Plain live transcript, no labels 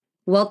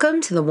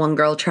Welcome to the One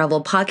Girl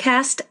Travel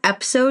Podcast,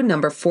 episode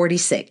number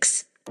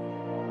 46.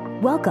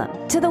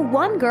 Welcome to the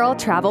One Girl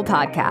Travel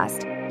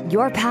Podcast,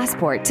 your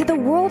passport to the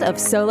world of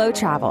solo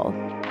travel,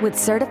 with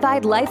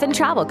certified life and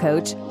travel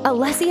coach,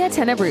 Alessia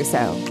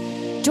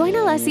Tenebruso. Join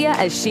Alessia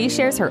as she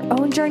shares her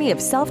own journey of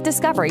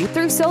self-discovery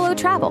through solo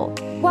travel,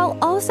 while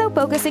also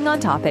focusing on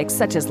topics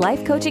such as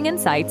life coaching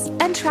insights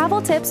and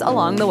travel tips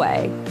along the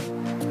way.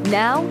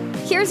 Now,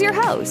 here's your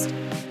host,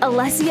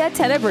 Alessia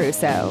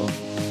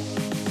Tenebruso.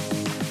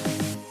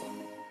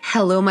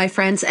 Hello, my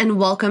friends, and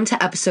welcome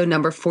to episode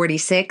number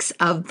 46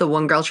 of the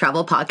One Girl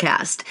Travel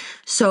Podcast.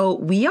 So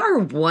we are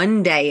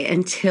one day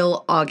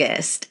until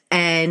August,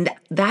 and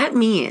that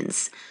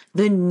means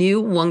the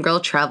new One Girl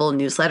Travel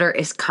newsletter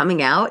is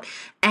coming out,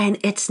 and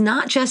it's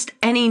not just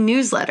any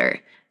newsletter.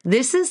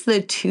 This is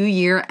the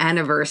 2-year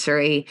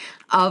anniversary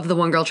of the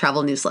One Girl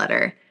Travel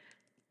newsletter.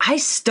 I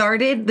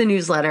started the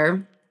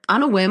newsletter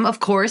on a whim, of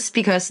course,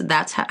 because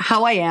that's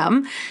how I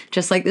am,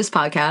 just like this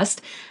podcast.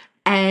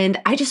 And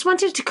I just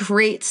wanted to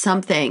create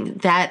something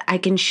that I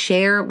can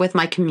share with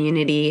my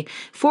community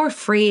for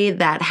free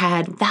that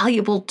had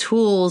valuable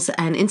tools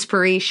and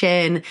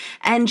inspiration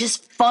and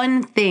just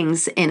fun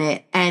things in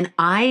it. And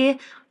I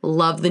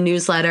love the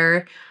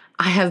newsletter.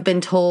 I have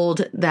been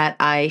told that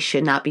I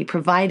should not be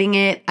providing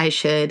it. I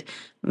should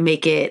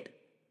make it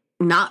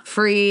not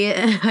free.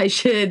 I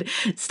should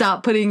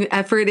stop putting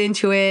effort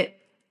into it.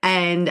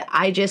 And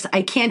I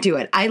can't do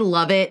it. I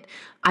love it.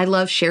 I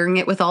love sharing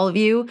it with all of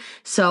you.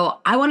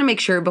 So I want to make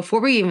sure before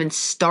we even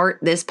start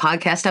this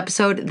podcast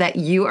episode that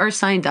you are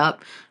signed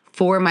up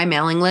for my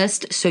mailing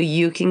list so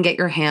you can get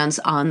your hands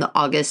on the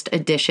August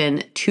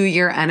edition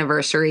 2-year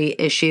anniversary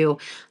issue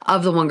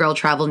of the One Girl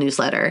Travel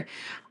newsletter.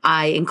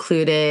 I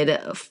included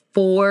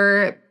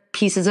 4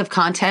 pieces of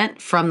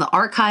content from the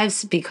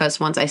archives because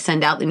once I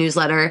send out the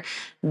newsletter,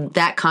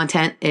 that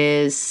content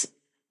is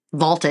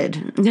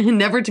vaulted,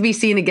 never to be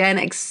seen again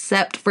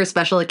except for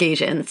special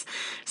occasions.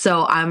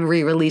 So I'm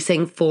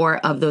re-releasing 4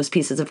 of those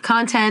pieces of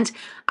content.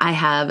 I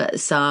have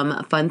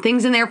some fun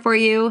things in there for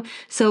you.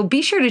 So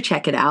be sure to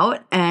check it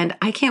out. And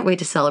I can't wait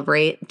to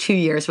celebrate 2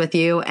 years with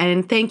you.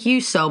 And thank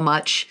you so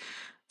much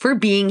for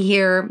being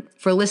here,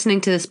 for listening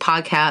to this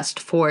podcast,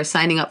 for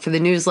signing up for the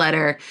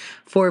newsletter,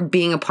 for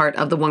being a part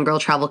of the One Girl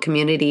Travel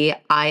community.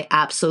 I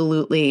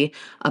absolutely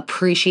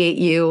appreciate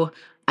you.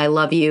 I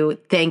love you.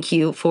 Thank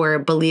you for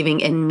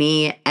believing in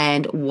me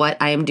and what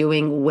I am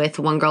doing with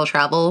One Girl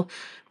Travel,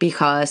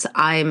 because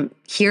I'm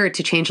here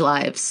to change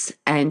lives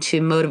and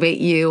to motivate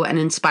you and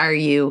inspire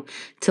you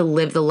to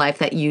live the life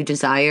that you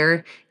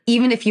desire.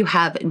 Even if you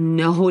have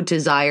no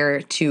desire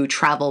to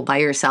travel by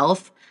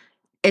yourself,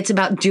 it's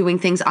about doing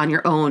things on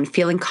your own,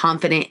 feeling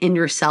confident in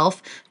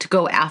yourself to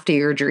go after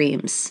your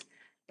dreams.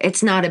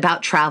 It's not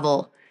about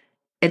travel.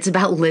 It's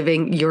about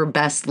living your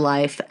best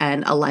life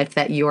and a life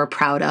that you're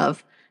proud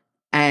of.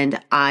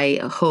 And I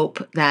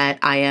hope that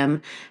I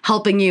am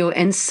helping you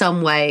in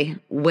some way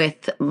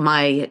with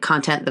my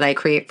content that I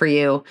create for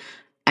you.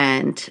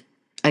 And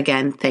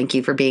again, thank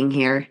you for being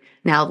here.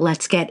 Now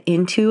let's get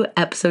into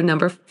episode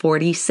number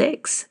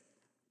 46.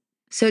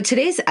 So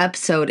today's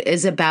episode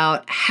is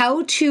about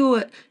how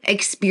to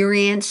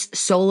experience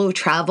solo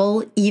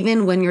travel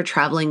even when you're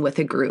traveling with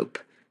a group.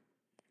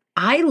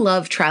 I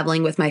love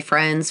traveling with my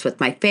friends, with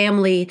my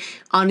family,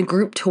 on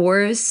group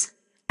tours.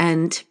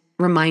 And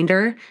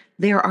reminder,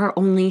 there are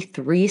only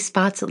 3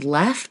 spots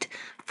left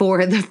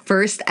for the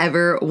first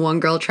ever One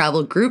Girl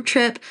Travel group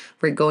trip.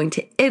 We're going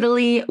to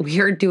Italy.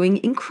 We are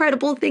doing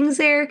incredible things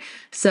there.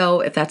 So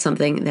if that's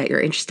something that you're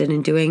interested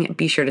in doing,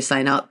 be sure to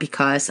sign up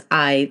because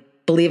I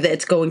believe that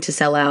it's going to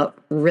sell out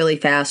really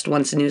fast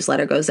once the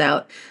newsletter goes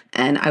out.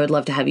 And I would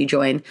love to have you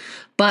join.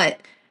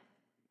 But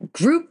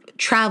group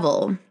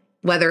travel,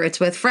 whether it's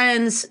with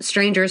friends,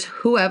 strangers,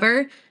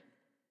 whoever,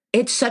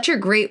 it's such a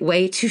great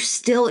way to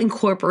still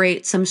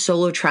incorporate some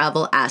solo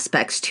travel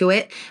aspects to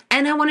it.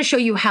 And I want to show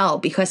you how,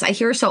 because I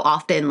hear so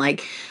often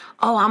like,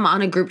 oh, I'm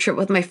on a group trip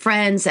with my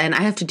friends and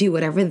I have to do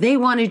whatever they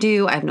want to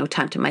do. I have no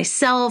time to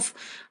myself.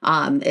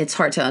 It's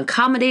hard to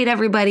accommodate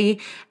everybody.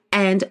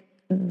 And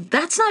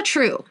that's not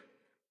true.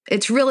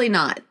 It's really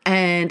not.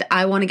 And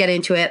I want to get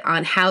into it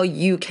on how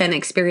you can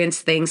experience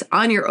things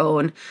on your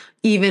own,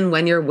 even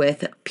when you're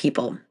with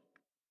people.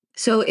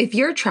 So if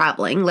you're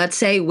traveling, let's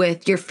say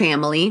with your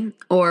family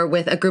or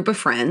with a group of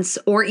friends,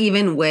 or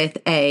even with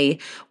a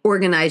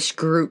organized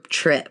group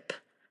trip,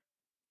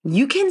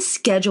 you can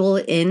schedule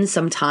in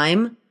some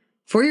time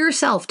for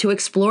yourself to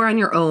explore on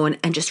your own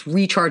and just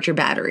recharge your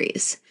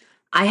batteries.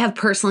 I have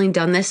personally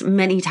done this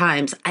many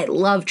times. I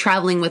love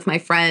traveling with my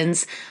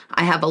friends.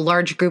 I have a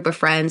large group of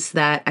friends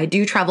that I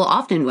do travel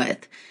often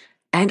with.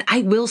 And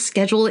I will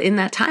schedule in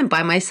that time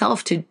by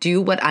myself to do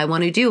what I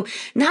want to do.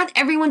 Not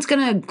everyone's going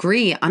to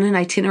agree on an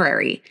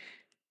itinerary.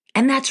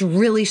 And that's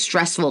really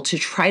stressful to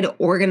try to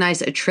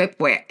organize a trip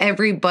where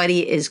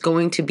everybody is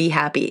going to be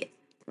happy.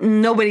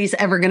 Nobody's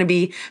ever going to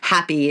be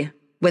happy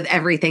with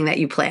everything that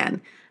you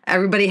plan.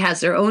 Everybody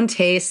has their own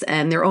tastes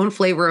and their own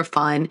flavor of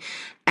fun.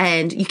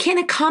 And you can't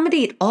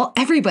accommodate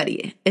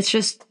everybody. It's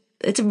just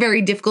it's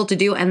very difficult to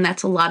do, and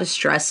that's a lot of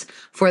stress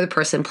for the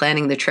person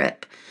planning the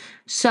trip.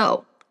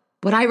 So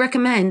what I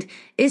recommend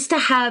is to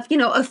have,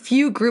 a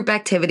few group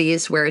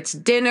activities where it's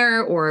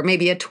dinner or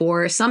maybe a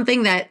tour,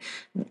 something that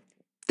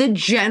the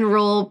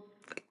general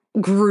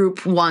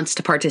group wants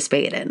to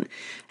participate in.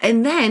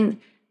 And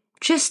then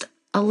just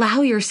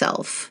allow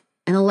yourself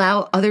and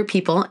allow other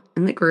people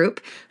in the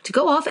group to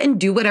go off and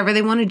do whatever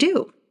they want to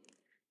do.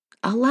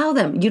 Allow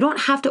them. You don't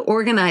have to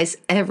organize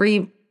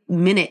every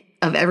minute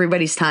of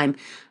everybody's time.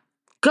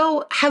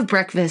 Go have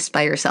breakfast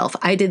by yourself.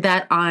 I did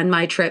that on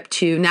my trip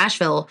to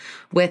Nashville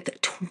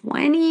with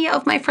 20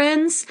 of my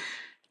friends,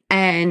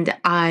 and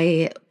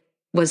I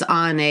was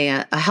on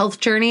a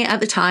health journey at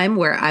the time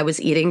where I was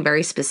eating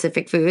very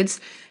specific foods,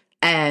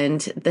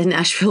 and the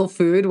Nashville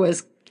food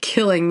was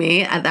killing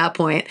me at that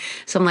point.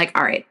 So I'm like,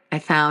 all right, I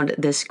found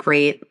this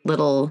great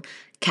little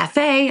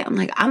cafe. I'm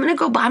like, I'm going to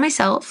go by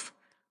myself.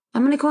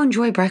 I'm going to go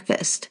enjoy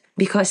breakfast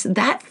because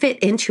that fit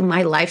into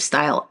my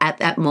lifestyle at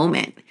that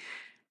moment.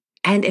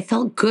 And it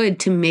felt good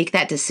to make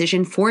that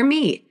decision for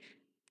me.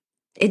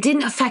 It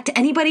didn't affect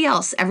anybody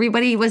else.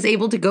 Everybody was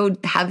able to go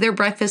have their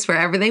breakfast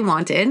wherever they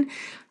wanted.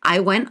 I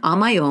went on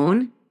my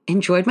own,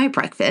 enjoyed my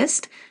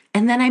breakfast,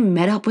 and then I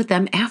met up with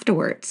them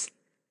afterwards.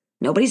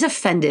 Nobody's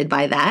offended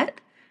by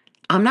that.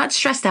 I'm not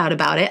stressed out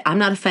about it. I'm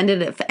not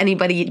offended if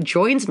anybody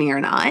joins me or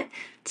not.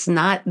 It's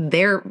not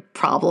their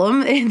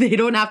problem. They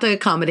don't have to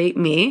accommodate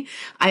me.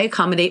 I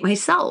accommodate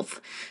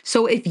myself.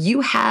 So if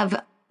you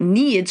have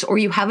needs or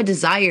you have a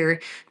desire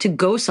to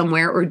go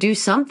somewhere or do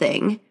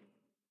something,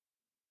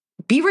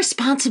 be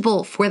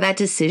responsible for that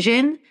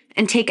decision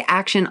and take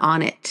action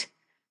on it.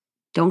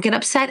 Don't get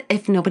upset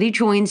if nobody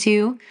joins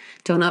you.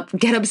 Don't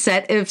get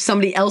upset if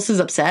somebody else is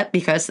upset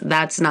because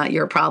that's not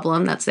your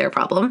problem. That's their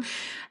problem.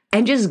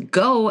 And just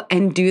go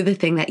and do the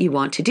thing that you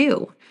want to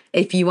do.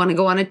 If you want to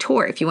go on a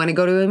tour, if you want to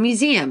go to a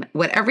museum,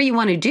 whatever you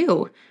want to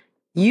do,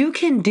 you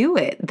can do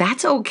it.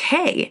 That's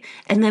okay.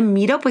 And then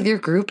meet up with your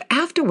group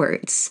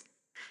afterwards.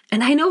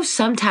 And I know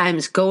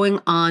sometimes going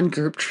on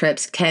group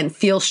trips can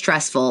feel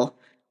stressful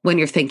when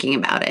you're thinking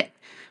about it.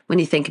 When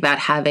you think about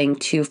having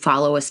to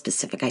follow a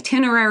specific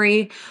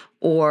itinerary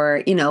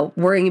or,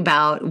 worrying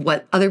about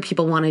what other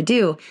people want to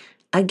do.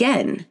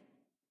 Again,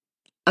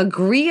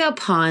 agree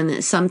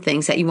upon some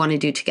things that you want to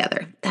do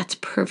together. That's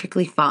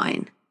perfectly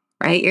fine,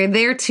 right? You're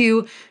there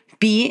to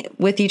be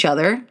with each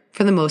other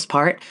for the most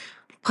part,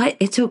 but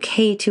it's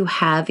okay to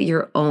have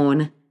your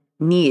own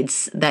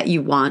needs that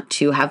you want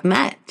to have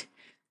met.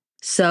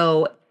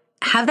 So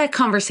have that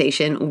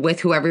conversation with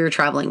whoever you're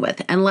traveling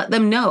with and let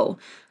them know,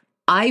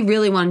 I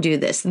really want to do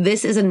this.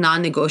 This is a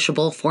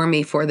non-negotiable for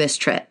me for this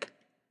trip.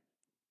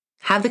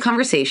 Have the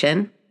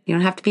conversation. You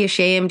don't have to be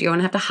ashamed. You don't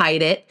have to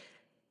hide it.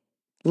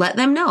 Let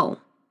them know.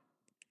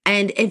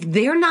 And if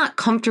they're not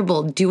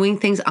comfortable doing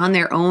things on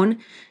their own,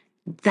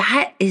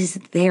 that is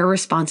their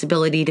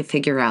responsibility to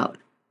figure out.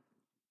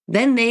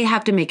 Then they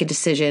have to make a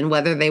decision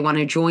whether they want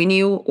to join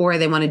you or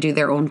they want to do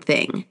their own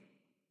thing.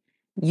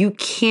 You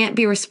can't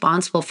be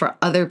responsible for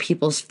other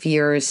people's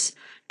fears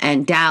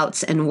and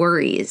doubts and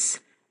worries.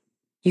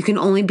 You can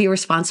only be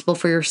responsible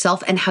for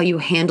yourself and how you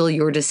handle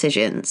your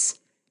decisions.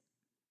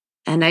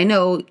 And I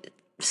know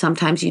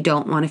sometimes you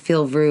don't want to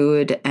feel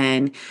rude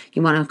and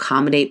you want to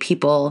accommodate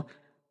people,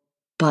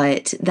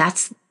 but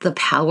that's the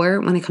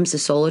power when it comes to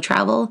solo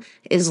travel,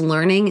 is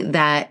learning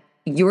that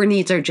your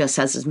needs are just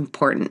as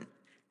important,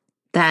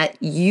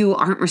 that you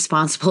aren't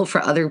responsible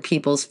for other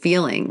people's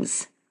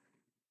feelings,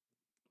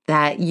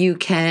 that you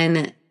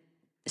can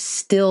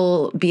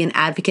still be an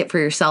advocate for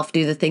yourself,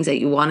 do the things that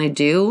you want to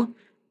do,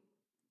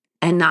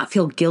 and not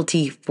feel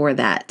guilty for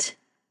that.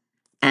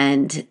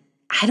 And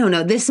I don't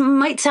know, this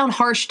might sound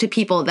harsh to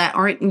people that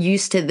aren't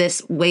used to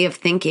this way of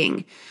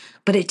thinking,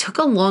 but it took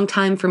a long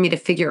time for me to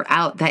figure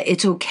out that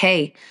it's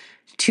okay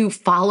to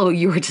follow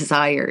your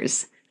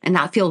desires and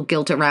not feel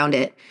guilt around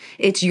it.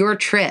 It's your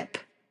trip.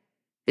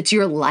 It's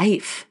your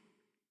life.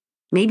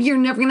 Maybe you're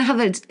never going to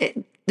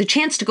have the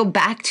chance to go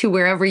back to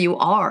wherever you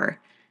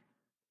are.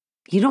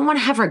 You don't want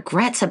to have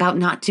regrets about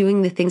not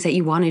doing the things that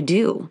you want to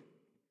do.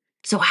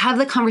 So have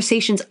the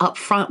conversations up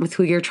front with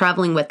who you're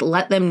traveling with.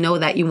 Let them know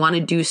that you want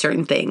to do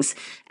certain things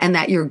and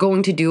that you're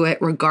going to do it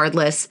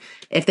regardless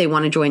if they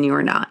want to join you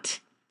or not.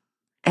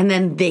 And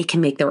then they can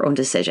make their own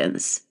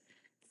decisions.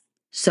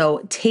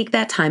 So take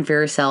that time for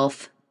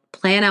yourself,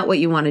 plan out what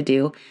you want to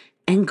do,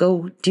 and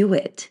go do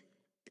it.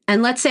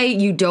 And let's say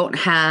you don't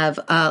have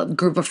a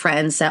group of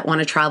friends that want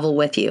to travel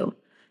with you.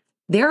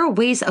 There are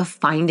ways of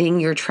finding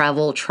your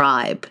travel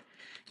tribe.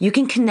 You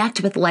can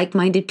connect with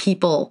like-minded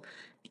people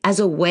as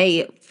a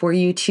way for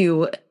you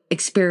to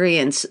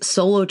experience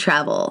solo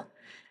travel.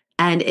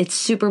 And it's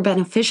super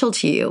beneficial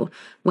to you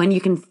when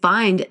you can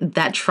find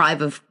that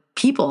tribe of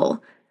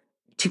people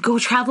to go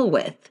travel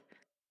with.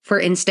 For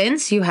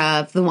instance, you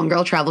have the One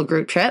Girl Travel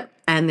group trip,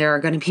 and there are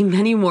going to be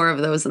many more of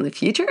those in the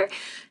future.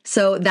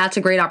 So that's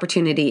a great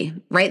opportunity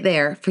right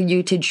there for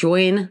you to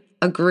join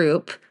a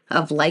group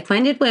of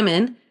like-minded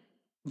women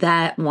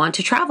that want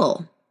to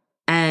travel.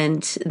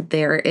 And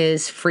there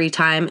is free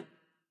time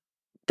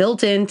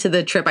built into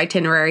the trip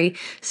itinerary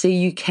so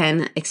you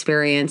can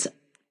experience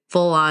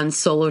full-on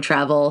solo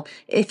travel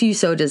if you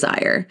so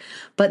desire.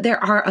 But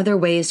there are other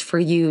ways for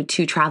you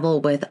to travel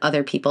with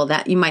other people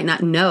that you might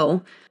not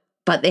know,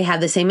 but they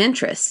have the same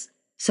interests.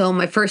 So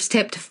my first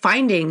tip to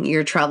finding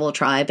your travel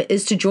tribe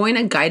is to join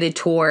a guided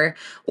tour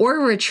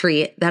or a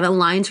retreat that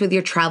aligns with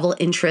your travel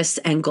interests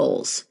and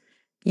goals.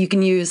 You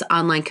can use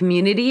online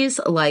communities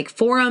like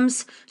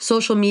forums,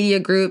 social media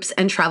groups,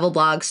 and travel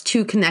blogs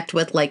to connect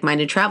with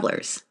like-minded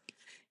travelers.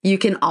 You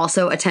can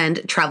also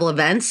attend travel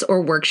events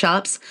or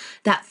workshops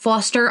that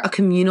foster a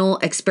communal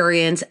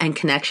experience and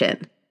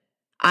connection.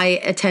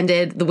 I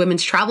attended the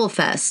Women's Travel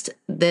Fest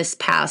this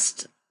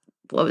past,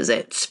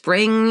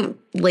 spring,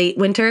 late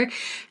winter,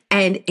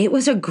 and it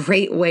was a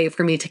great way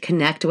for me to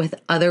connect with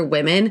other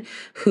women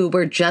who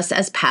were just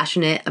as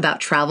passionate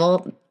about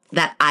travel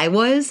that I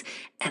was,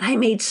 and I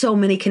made so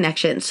many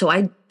connections. So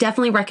I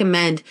definitely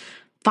recommend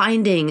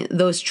finding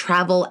those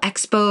travel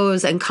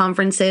expos and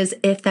conferences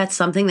if that's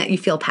something that you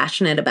feel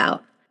passionate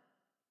about.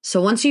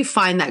 So once you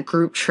find that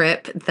group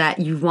trip that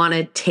you want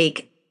to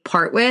take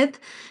part with,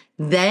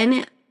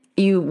 then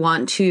you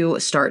want to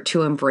start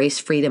to embrace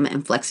freedom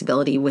and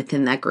flexibility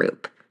within that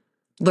group.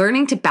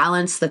 Learning to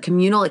balance the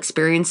communal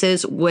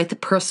experiences with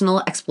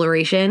personal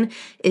exploration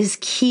is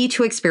key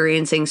to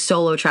experiencing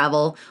solo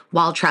travel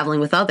while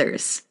traveling with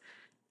others.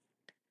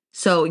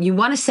 So you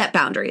want to set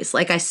boundaries.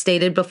 Like I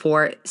stated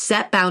before,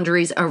 set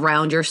boundaries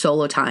around your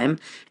solo time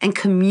and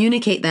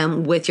communicate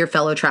them with your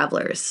fellow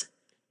travelers.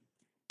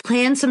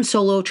 Plan some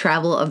solo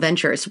travel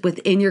adventures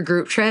within your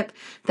group trip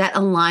that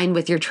align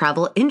with your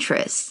travel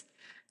interests.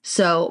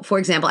 So, for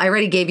example, I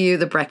already gave you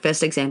the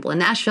breakfast example in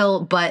Nashville,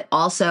 but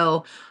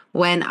also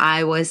when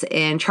I was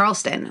in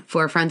Charleston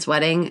for a friend's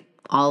wedding,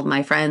 all of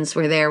my friends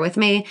were there with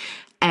me,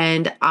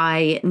 and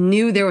I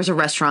knew there was a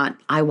restaurant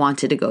I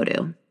wanted to go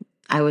to.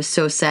 I was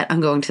so set on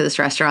going to this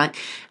restaurant,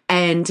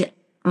 and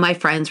my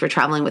friends were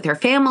traveling with their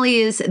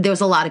families. There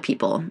was a lot of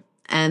people,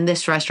 and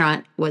this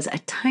restaurant was a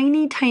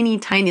tiny, tiny,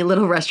 tiny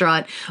little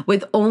restaurant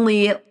with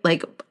only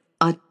like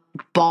a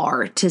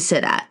bar to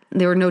sit at.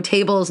 There were no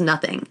tables,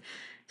 nothing.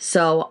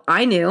 So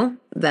I knew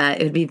that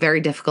it would be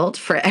very difficult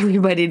for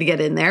everybody to get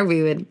in there.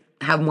 We would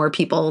have more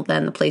people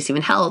than the place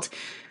even held.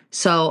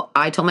 So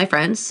I told my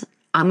friends,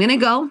 I'm going to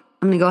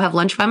go have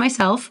lunch by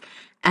myself,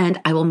 and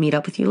I will meet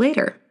up with you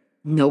later.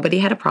 Nobody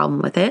had a problem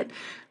with it.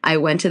 I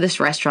went to this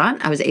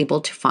restaurant. I was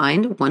able to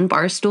find one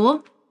bar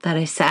stool that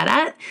I sat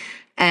at.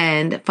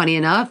 And funny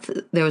enough,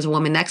 there was a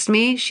woman next to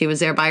me. She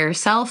was there by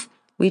herself.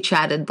 We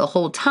chatted the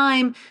whole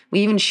time. We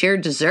even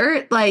shared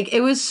dessert. Like,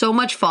 it was so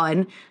much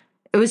fun.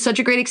 It was such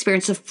a great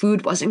experience. The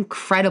food was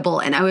incredible.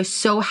 And I was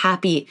so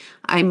happy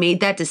I made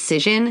that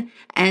decision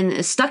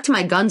and stuck to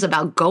my guns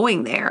about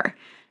going there.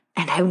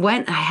 And I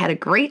went, I had a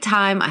great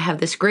time. I have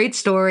this great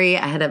story.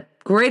 I had a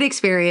great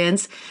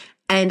experience.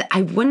 And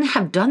I wouldn't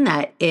have done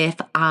that if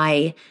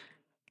I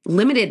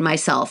limited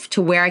myself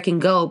to where I can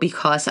go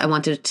because I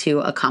wanted to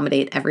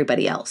accommodate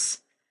everybody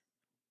else.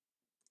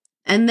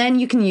 And then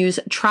you can use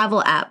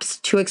travel apps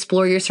to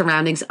explore your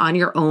surroundings on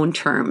your own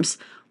terms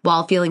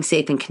while feeling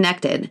safe and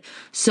connected.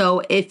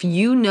 So if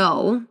you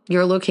know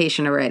your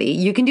location already,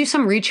 you can do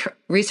some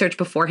research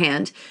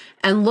beforehand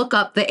and look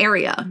up the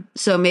area.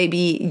 So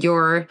maybe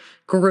your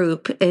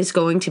group is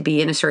going to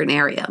be in a certain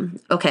area.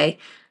 Okay.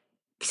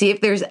 See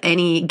if there's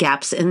any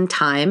gaps in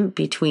time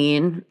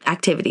between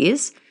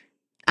activities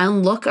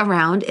and look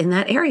around in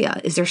that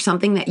area. Is there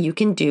something that you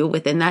can do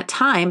within that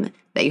time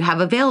that you have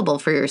available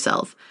for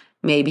yourself?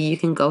 Maybe you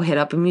can go hit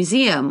up a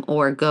museum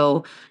or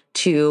go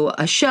to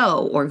a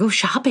show or go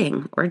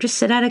shopping or just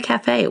sit at a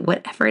cafe,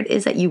 whatever it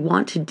is that you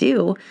want to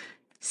do.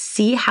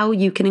 See how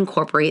you can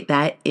incorporate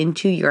that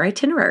into your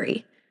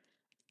itinerary.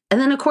 And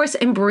then, of course,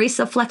 embrace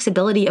the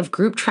flexibility of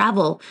group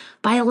travel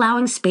by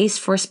allowing space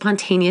for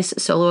spontaneous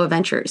solo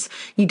adventures.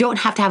 You don't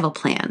have to have a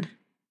plan.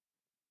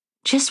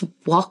 Just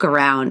walk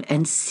around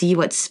and see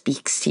what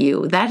speaks to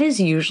you. That is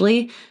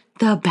usually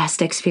the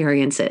best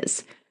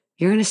experiences.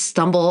 You're going to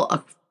stumble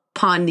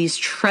upon these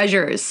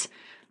treasures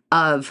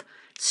of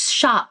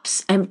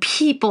shops and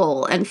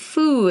people and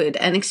food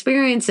and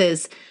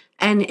experiences,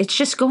 and it's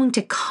just going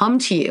to come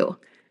to you.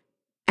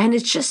 And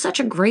it's just such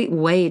a great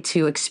way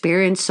to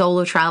experience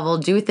solo travel,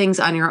 do things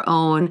on your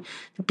own,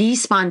 be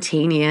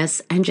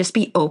spontaneous, and just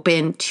be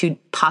open to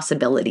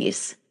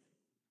possibilities.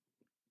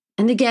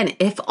 And again,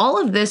 if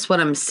all of this, what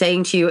I'm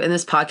saying to you in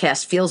this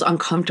podcast, feels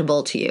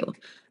uncomfortable to you,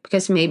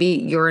 because maybe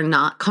you're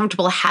not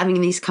comfortable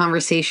having these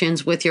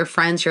conversations with your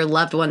friends, your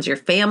loved ones, your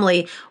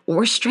family,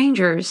 or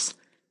strangers,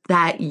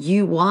 that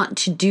you want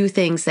to do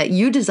things that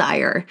you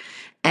desire,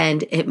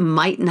 and it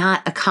might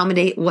not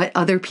accommodate what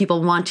other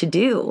people want to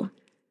do.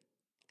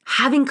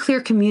 Having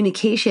clear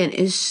communication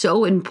is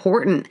so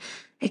important,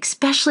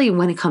 especially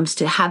when it comes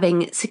to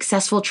having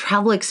successful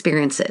travel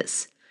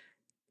experiences.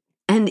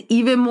 And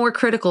even more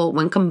critical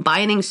when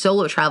combining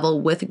solo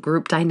travel with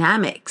group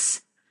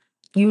dynamics.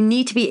 You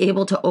need to be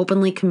able to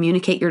openly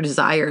communicate your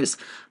desires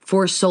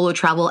for solo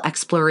travel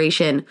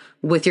exploration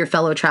with your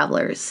fellow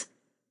travelers.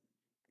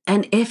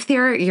 And if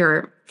they're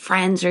your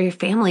friends or your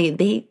family,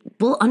 they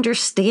will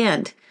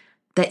understand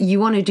that you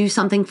want to do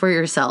something for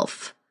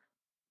yourself.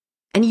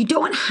 And you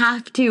don't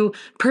have to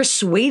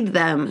persuade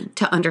them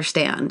to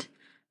understand.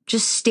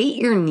 Just state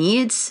your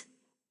needs,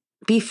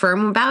 be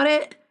firm about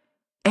it,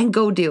 and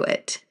go do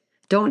it.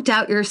 Don't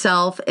doubt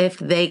yourself if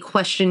they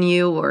question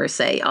you or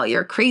say, oh,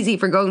 you're crazy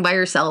for going by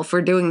yourself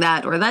or doing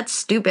that, or that's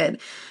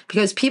stupid,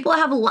 because people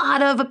have a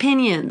lot of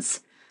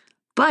opinions.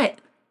 But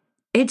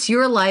it's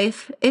your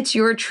life. It's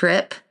your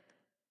trip.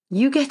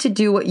 You get to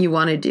do what you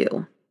want to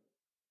do.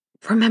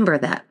 Remember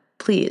that,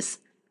 please.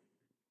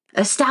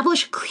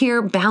 Establish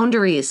clear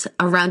boundaries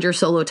around your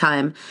solo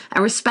time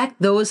and respect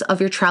those of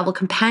your travel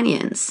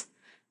companions.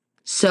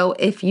 So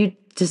if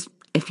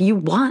you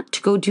want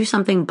to go do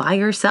something by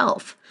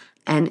yourself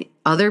and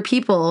other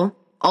people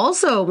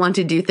also want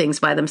to do things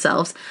by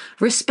themselves,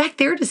 respect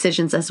their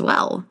decisions as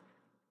well.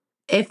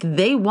 If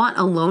they want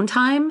alone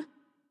time,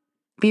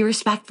 be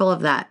respectful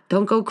of that.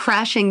 Don't go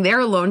crashing their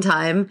alone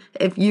time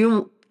if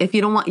you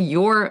don't want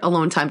your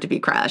alone time to be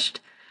crashed.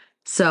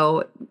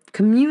 So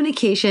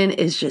communication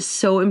is just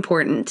so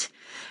important.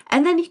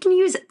 And then you can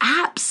use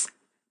apps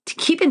to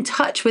keep in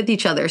touch with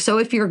each other. So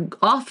if you're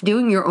off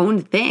doing your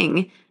own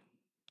thing,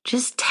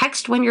 just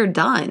text when you're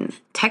done.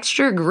 Text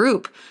your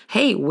group.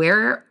 Hey,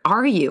 where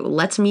are you?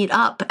 Let's meet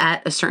up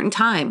at a certain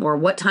time. Or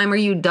what time are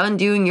you done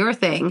doing your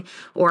thing?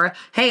 Or,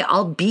 hey,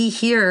 I'll be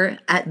here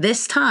at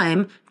this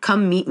time.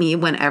 Come meet me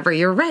whenever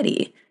you're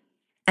ready.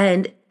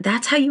 And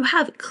that's how you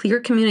have clear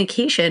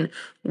communication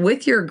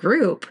with your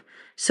group.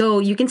 So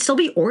you can still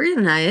be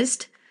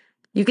organized,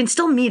 you can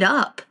still meet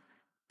up,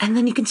 and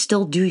then you can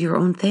still do your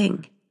own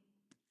thing.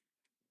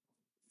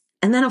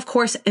 And then, of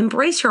course,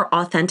 embrace your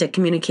authentic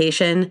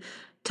communication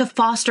to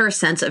foster a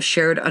sense of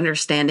shared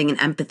understanding and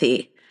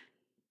empathy.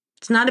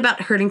 It's not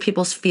about hurting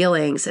people's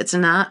feelings. It's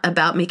not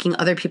about making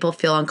other people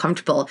feel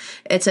uncomfortable.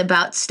 It's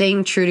about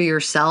staying true to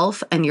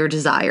yourself and your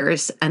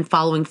desires and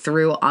following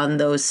through on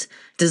those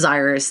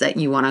desires that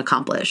you want to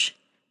accomplish.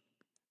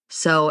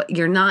 So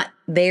you're not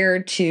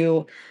there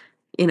to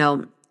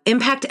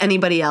impact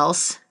anybody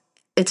else.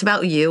 It's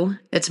about you.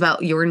 It's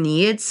about your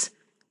needs.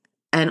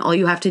 And all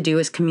you have to do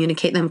is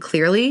communicate them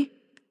clearly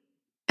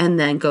and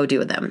then go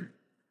do them.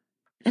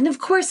 And of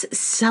course,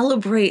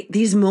 celebrate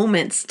these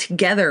moments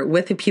together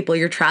with the people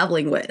you're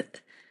traveling with.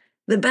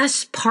 The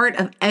best part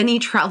of any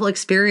travel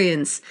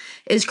experience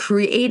is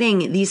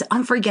creating these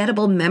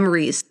unforgettable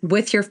memories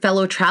with your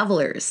fellow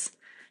travelers.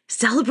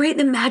 Celebrate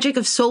the magic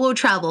of solo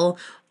travel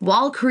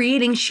while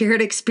creating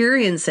shared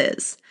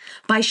experiences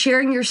by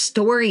sharing your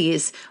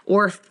stories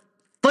or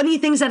funny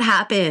things that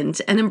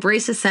happened, and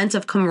embrace a sense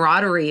of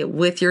camaraderie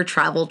with your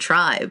travel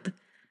tribe.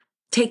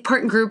 Take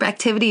part in group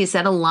activities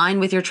that align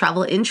with your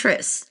travel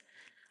interests.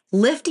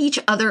 Lift each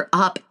other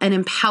up and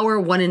empower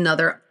one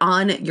another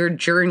on your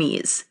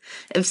journeys.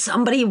 If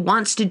somebody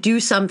wants to do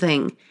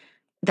something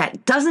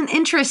that doesn't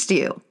interest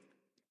you,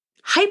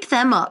 hype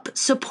them up,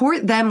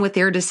 support them with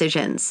their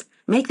decisions.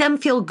 Make them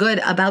feel good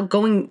about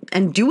going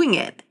and doing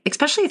it,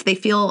 especially if they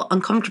feel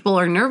uncomfortable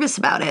or nervous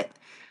about it.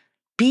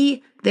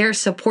 Be their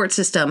support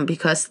system,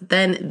 because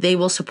then they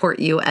will support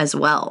you as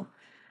well.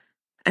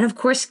 And of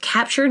course,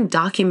 capture and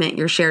document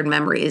your shared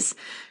memories.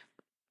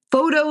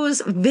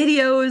 Photos,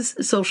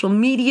 videos, social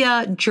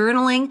media,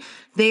 journaling,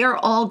 they are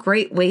all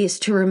great ways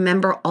to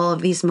remember all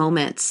of these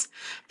moments.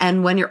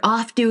 And when you're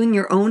off doing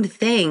your own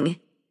thing,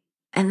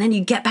 and then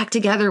you get back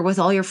together with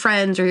all your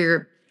friends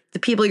or the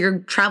people you're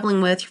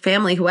traveling with, your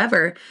family,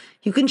 whoever,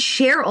 you can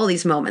share all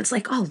these moments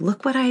like, oh,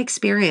 look what I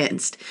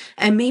experienced.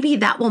 And maybe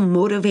that will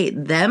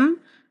motivate them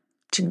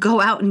to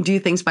go out and do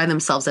things by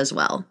themselves as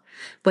well.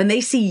 When they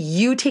see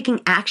you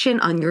taking action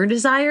on your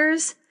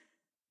desires,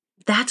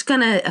 that's going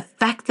to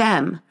affect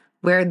them,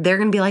 where they're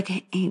going to be like,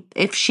 hey,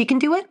 if she can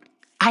do it,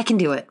 I can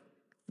do it.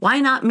 Why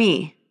not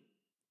me?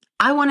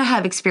 I want to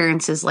have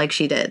experiences like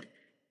she did.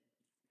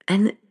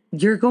 And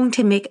you're going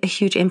to make a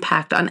huge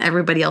impact on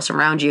everybody else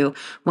around you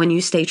when you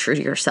stay true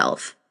to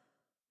yourself.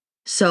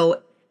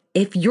 So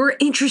if you're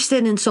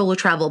interested in solo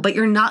travel, but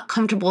you're not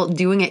comfortable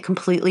doing it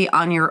completely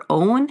on your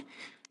own,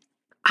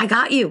 I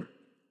got you.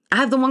 I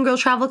have the One Girl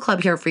Travel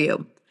Club here for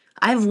you.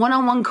 I have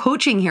one-on-one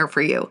coaching here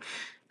for you.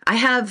 I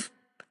have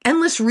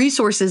endless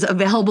resources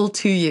available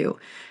to you.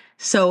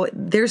 So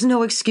there's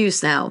no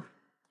excuse now.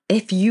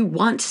 If you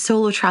want to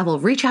solo travel,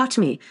 reach out to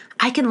me.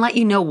 I can let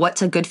you know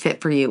what's a good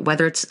fit for you,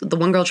 whether it's the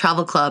One Girl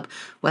Travel Club,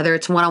 whether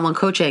it's one-on-one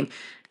coaching,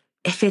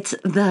 if it's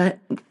the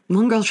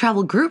One Girl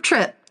Travel group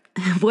trip,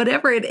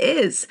 whatever it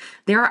is,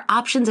 there are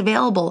options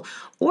available.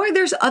 Or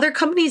there's other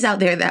companies out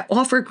there that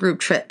offer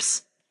group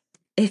trips.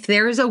 If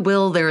there is a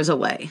will, there is a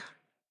way.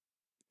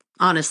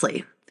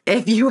 Honestly,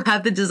 if you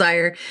have the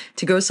desire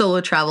to go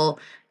solo travel,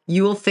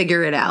 you will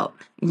figure it out.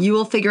 You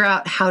will figure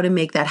out how to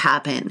make that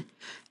happen.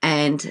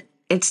 And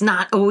it's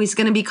not always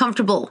going to be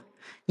comfortable.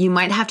 You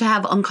might have to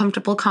have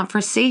uncomfortable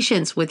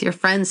conversations with your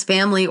friends,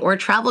 family, or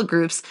travel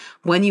groups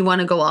when you want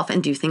to go off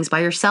and do things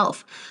by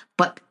yourself.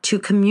 But to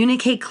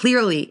communicate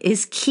clearly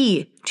is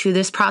key to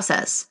this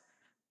process.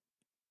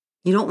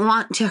 You don't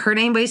want to hurt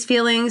anybody's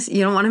feelings.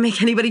 You don't want to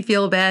make anybody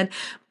feel bad,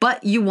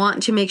 but you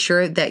want to make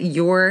sure that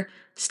you're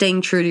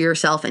staying true to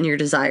yourself and your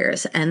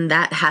desires, and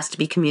that has to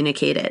be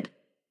communicated.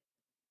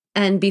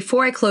 And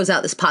before I close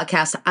out this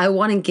podcast, I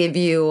want to give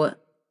you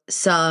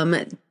some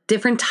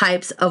different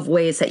types of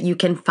ways that you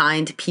can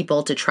find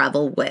people to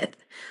travel with.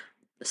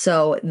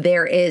 So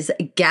there is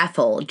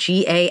Gaffle,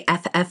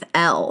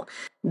 Gaffl.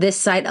 This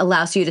site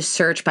allows you to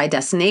search by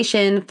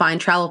destination,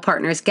 find travel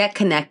partners, get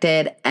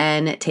connected,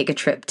 and take a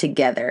trip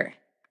together.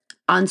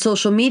 On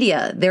social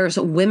media, there's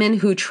Women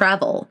Who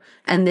Travel,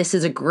 and this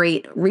is a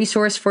great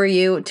resource for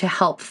you to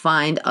help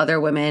find other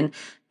women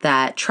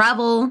that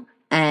travel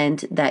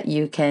and that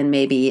you can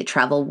maybe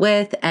travel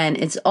with, and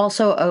it's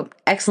also an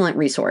excellent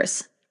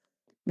resource.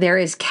 There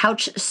is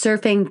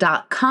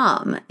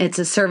Couchsurfing.com. It's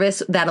a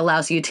service that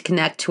allows you to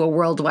connect to a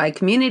worldwide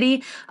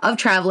community of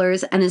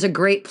travelers and is a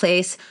great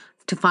place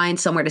to find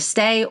somewhere to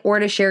stay or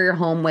to share your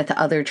home with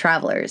other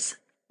travelers.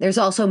 There's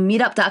also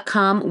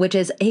Meetup.com, which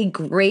is a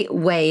great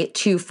way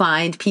to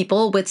find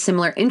people with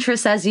similar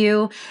interests as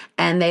you,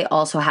 and they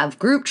also have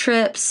group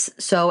trips,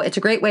 so it's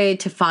a great way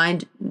to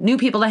find new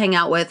people to hang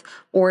out with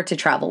or to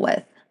travel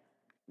with.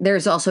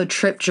 There's also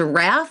Trip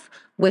Giraffe,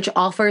 which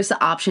offers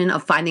the option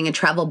of finding a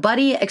travel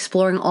buddy,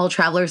 exploring all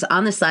travelers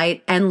on the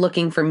site, and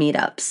looking for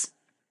meetups.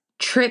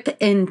 Trip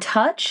in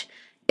Touch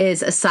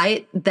is a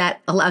site that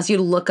allows you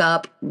to look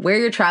up where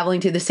you're traveling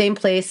to, the same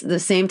place, the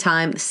same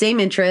time, the same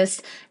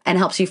interest, and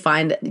helps you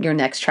find your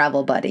next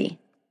travel buddy.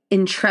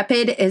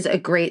 Intrepid is a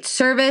great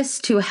service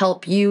to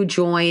help you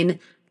join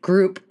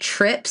group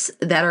trips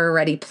that are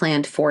already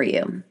planned for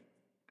you.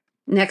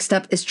 Next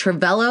up is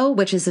Travello,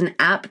 which is an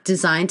app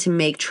designed to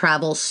make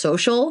travel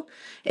social.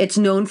 It's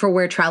known for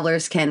where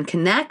travelers can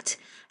connect,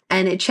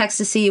 and it checks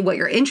to see what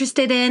you're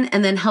interested in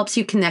and then helps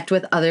you connect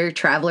with other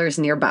travelers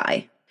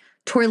nearby.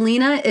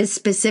 Tourlina is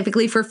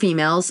specifically for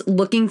females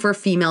looking for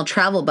female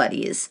travel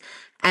buddies,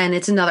 and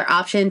it's another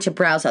option to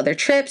browse other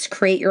trips,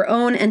 create your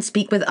own, and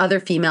speak with other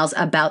females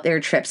about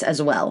their trips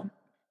as well.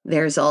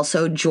 There's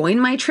also Join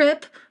My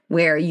Trip,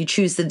 where you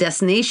choose the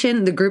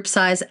destination, the group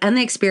size, and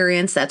the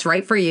experience that's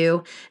right for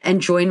you,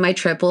 and Join My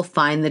Trip will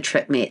find the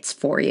trip mates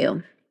for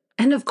you.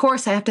 And of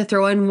course, I have to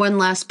throw in one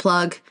last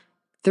plug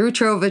through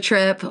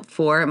TrovaTrip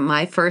for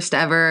my first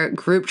ever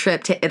group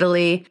trip to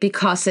Italy.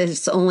 Because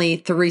there's only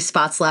 3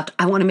 spots left,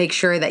 I want to make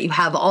sure that you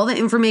have all the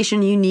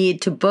information you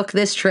need to book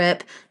this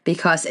trip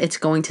because it's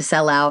going to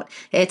sell out.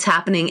 It's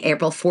happening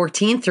April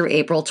 14th through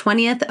April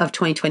 20th of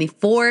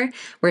 2024.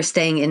 We're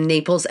staying in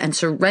Naples and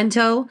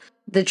Sorrento.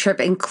 The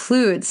trip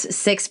includes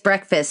 6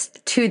 breakfasts,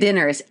 2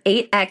 dinners,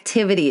 8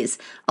 activities,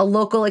 a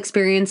local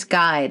experience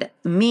guide,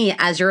 me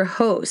as your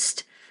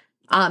host,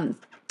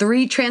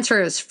 3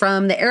 transfers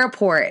from the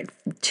airport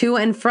to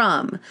and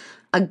from,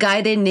 a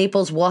guided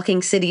Naples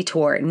walking city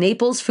tour,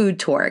 Naples food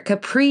tour,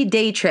 Capri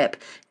day trip,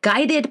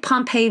 guided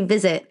Pompeii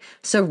visit,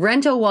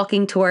 Sorrento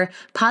walking tour,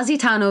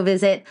 Positano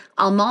visit,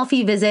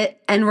 Amalfi visit,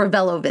 and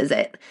Ravello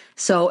visit.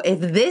 So if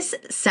this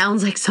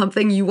sounds like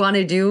something you want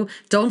to do,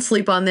 don't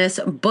sleep on this,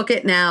 book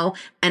it now,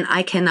 and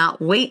I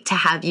cannot wait to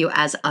have you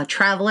as a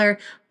traveler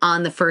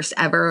on the first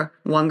ever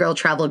One Girl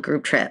Travel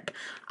group trip.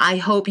 I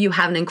hope you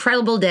have an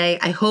incredible day.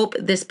 I hope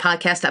this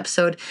podcast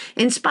episode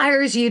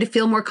inspires you to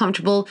feel more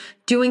comfortable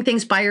doing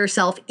things by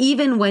yourself,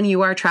 even when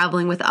you are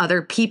traveling with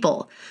other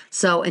people.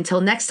 So until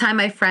next time,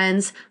 my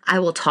friends, I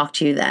will talk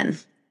to you then.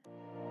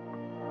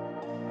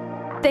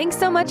 Thanks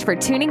so much for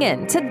tuning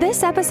in to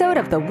this episode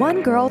of the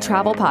One Girl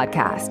Travel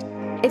Podcast.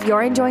 If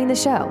you're enjoying the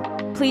show,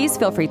 please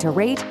feel free to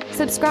rate,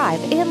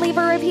 subscribe, and leave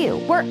a review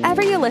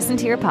wherever you listen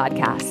to your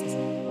podcasts.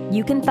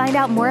 You can find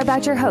out more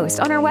about your host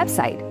on our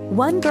website,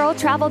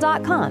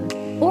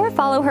 onegirltravel.com, or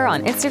follow her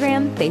on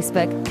Instagram,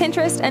 Facebook,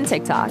 Pinterest, and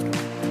TikTok.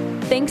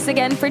 Thanks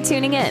again for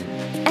tuning in,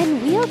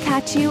 and we'll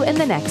catch you in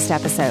the next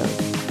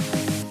episode.